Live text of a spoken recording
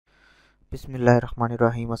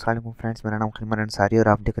बिस्मिल्लाहिर्रहमानिर्रहीम। अस्सलाम वालेकुम फ्रेंड्स, मेरा नाम खलीमन अंसारी और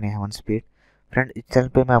आप देख रहे हैं वन स्पीड। फ्रेंड, इस चैनल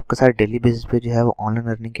पे मैं आपके साथ डेली बेसिस पे जो है वो ऑनलाइन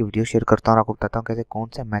अर्निंग की वीडियो शेयर करता हूँ और आपको बताता हूँ कैसे कौन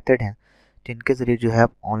से मेथड हैं जिनके ज़रिए जो है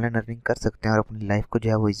आप ऑनलाइन अर्निंग कर सकते हैं और अपनी लाइफ को जो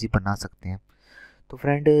है वो ईजी बना सकते हैं। तो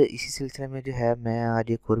फ्रेंड, इसी सिलसिले में जो है मैं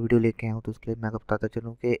आज एक और वीडियो लेके आया हूँ। तो उसके लिए मैं आपको बताता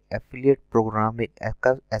चलूँ कि एफिलिएट प्रोग्राम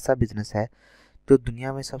एक ऐसा बिजनेस है जो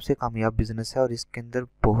दुनिया में सबसे कामयाब बिजनेस है और इसके अंदर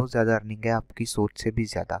बहुत ज़्यादा अर्निंग है, आपकी सोच से भी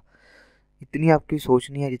ज़्यादा। इतनी आपकी सोच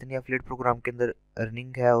नहीं है जितनी एफिलिएट प्रोग्राम के अंदर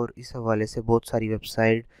अर्निंग है, और इस हवाले से बहुत सारी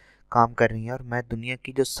वेबसाइट काम कर रही हैं। और मैं दुनिया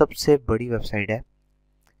की जो सबसे बड़ी वेबसाइट है,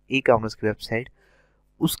 ई कॉमर्स की वेबसाइट,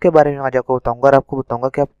 उसके बारे में आज आपको बताऊंगा और आपको बताऊंगा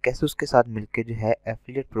कि आप कैसे उसके साथ मिलकर जो है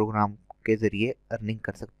एफिलिएट प्रोग्राम के ज़रिए अर्निंग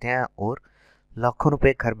कर सकते हैं और लाखों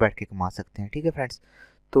रुपए घर बैठ के कमा सकते हैं। ठीक है फ्रेंड्स।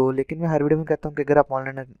 तो लेकिन मैं हर वीडियो में कहता हूँ कि अगर आप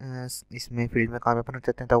ऑनलाइन इसमें फील्ड में कामयाब बनना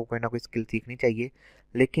चाहते हैं तो आपको कोई ना कोई स्किल सीखनी चाहिए।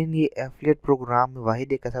 लेकिन ये एफिलिएट प्रोग्राम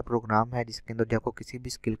वाहिद एक ऐसा प्रोग्राम है जिसके अंदर जो आपको किसी भी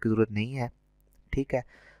स्किल की ज़रूरत नहीं है। ठीक है।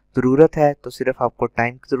 ज़रूरत है तो सिर्फ आपको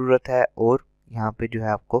टाइम की ज़रूरत है, और यहाँ पे जो है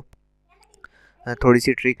आपको थोड़ी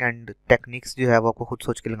सी ट्रिक एंड टेक्निक्स जो है वो आपको खुद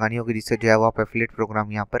सोच के लगानी होगी, जिससे जो है वो आप एफिलिएट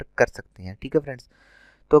प्रोग्राम यहाँ पर कर सकते हैं। ठीक है फ्रेंड्स।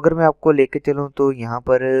 तो अगर मैं आपको लेके चलूँ तो यहाँ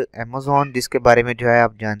पर अमेज़ॉन, जिसके बारे में जो है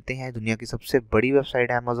आप जानते हैं दुनिया की सबसे बड़ी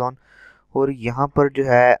वेबसाइट है अमेज़ॉन, और यहाँ पर जो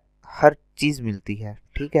है हर चीज़ मिलती है।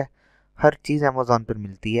 ठीक है। हर चीज़ अमेज़ॉन पर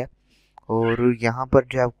मिलती है और यहाँ पर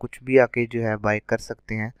जो है आप कुछ भी आके जो है बाय कर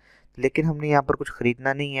सकते हैं। लेकिन हमने यहाँ पर कुछ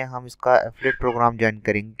ख़रीदना नहीं है, हम इसका एफिलिएट प्रोग्राम ज्वाइन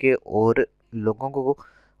करेंगे और लोगों को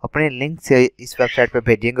अपने लिंक से इस वेबसाइट पर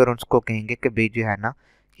भेजेंगे और उसको कहेंगे कि भाई जो है ना,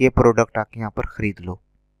 ये प्रोडक्ट आके यहाँ पर ख़रीद लो।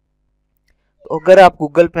 तो अगर आप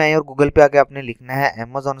गूगल पे आए और गूगल पे आके आपने लिखना है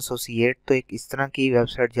अमेज़ॉन एसोसिएट, तो एक इस तरह की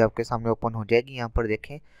वेबसाइट जो आपके सामने ओपन हो जाएगी। यहाँ पर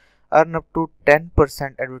देखें, earn up to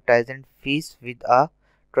 10% advertisement fees with uh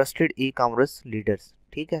trusted e commerce leaders.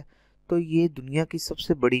 ठीक है। तो ये दुनिया की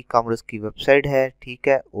सबसे बड़ी ई कॉमर्स की वेबसाइट है। ठीक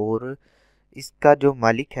है। और इसका जो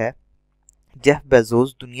मालिक है जेफ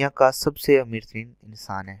बेजोस, दुनिया का सबसे अमीर तरीन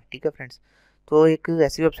इंसान है। ठीक है फ्रेंड्स। तो एक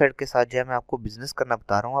ऐसी वेबसाइट के साथ जो है मैं आपको बिजनेस करना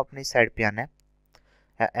बता रहा हूँ। अपनी साइट पे आना है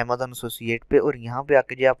अमेज़ॉन एसोसिएट पे, और यहाँ पे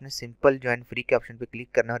आके जो आपने सिंपल ज्वाइन फ्री के ऑप्शन पे क्लिक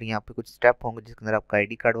करना है। और यहाँ पे कुछ स्टेप होंगे जिसके अंदर आपका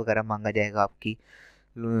आईडी कार्ड वगैरह मांगा जाएगा, आपकी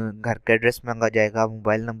घर का एड्रेस मांगा जाएगा,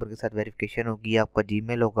 मोबाइल नंबर के साथ वेरिफिकेशन होगी, आपका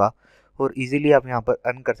जीमेल होगा, और इजीली आप यहाँ पर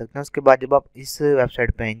अर्न कर सकते हैं। उसके बाद जब आप इस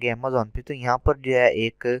वेबसाइट पे आएंगे अमेज़ॉन पे, तो यहाँ पर जो है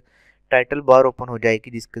एक टाइटल बार ओपन हो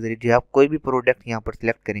जाएगी जिसके जरिए जो आप कोई भी प्रोडक्ट यहाँ पर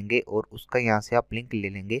सिलेक्ट करेंगे और उसका यहाँ से आप लिंक ले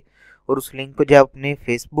लेंगे, और उस लिंक को जो अपने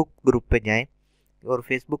फेसबुक ग्रुप पे जाएं और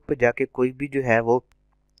फेसबुक पे जाके कोई भी जो है वो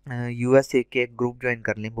यूएसए के ग्रुप ज्वाइन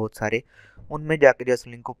कर लें बहुत सारे, उनमें जाकर जो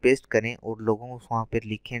लिंक को पेस्ट करें और लोगों को वहाँ पर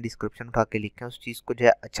लिखें, डिस्क्रिप्शन उठा के लिखें, उस चीज़ को जो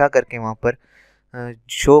है अच्छा करके वहाँ पर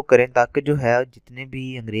शो करें, ताकि जो है जितने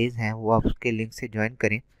भी अंग्रेज़ हैं वो आपके लिंक से ज्वाइन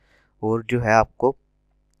करें और जो है आपको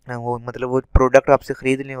वो मतलब वो प्रोडक्ट आपसे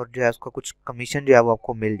ख़रीद लें और जो है उसका कुछ कमीशन जो है वो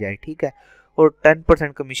आपको मिल जाए। ठीक है। और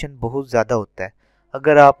 10% कमीशन बहुत ज़्यादा होता है।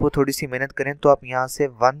 अगर आप थोड़ी सी मेहनत करें तो आप यहाँ से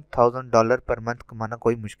 $1000 पर मंथ कमाना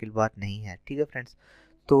कोई मुश्किल बात नहीं है। ठीक है फ्रेंड्स।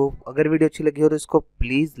 तो अगर वीडियो अच्छी लगी हो तो इसको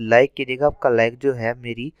प्लीज़ लाइक कीजिएगा। आपका लाइक जो है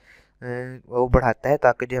मेरी वो बढ़ाता है,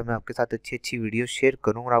 ताकि जो मैं आपके साथ अच्छी अच्छी वीडियो शेयर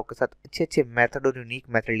करूं और आपके साथ अच्छे अच्छे मेथड और यूनिक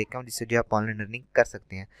मेथड लेके आऊँ, जिससे जो आप ऑनलाइन अर्निंग कर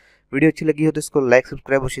सकते हैं। वीडियो अच्छी लगी हो तो इसको लाइक,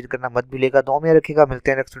 सब्सक्राइब और शेयर करना मत भूलिएगा। दुआ में रखिएगा।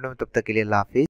 मिलते हैं नेक्स्ट वीडियो में, तब तक के लिए अल्लाह हाफिज़।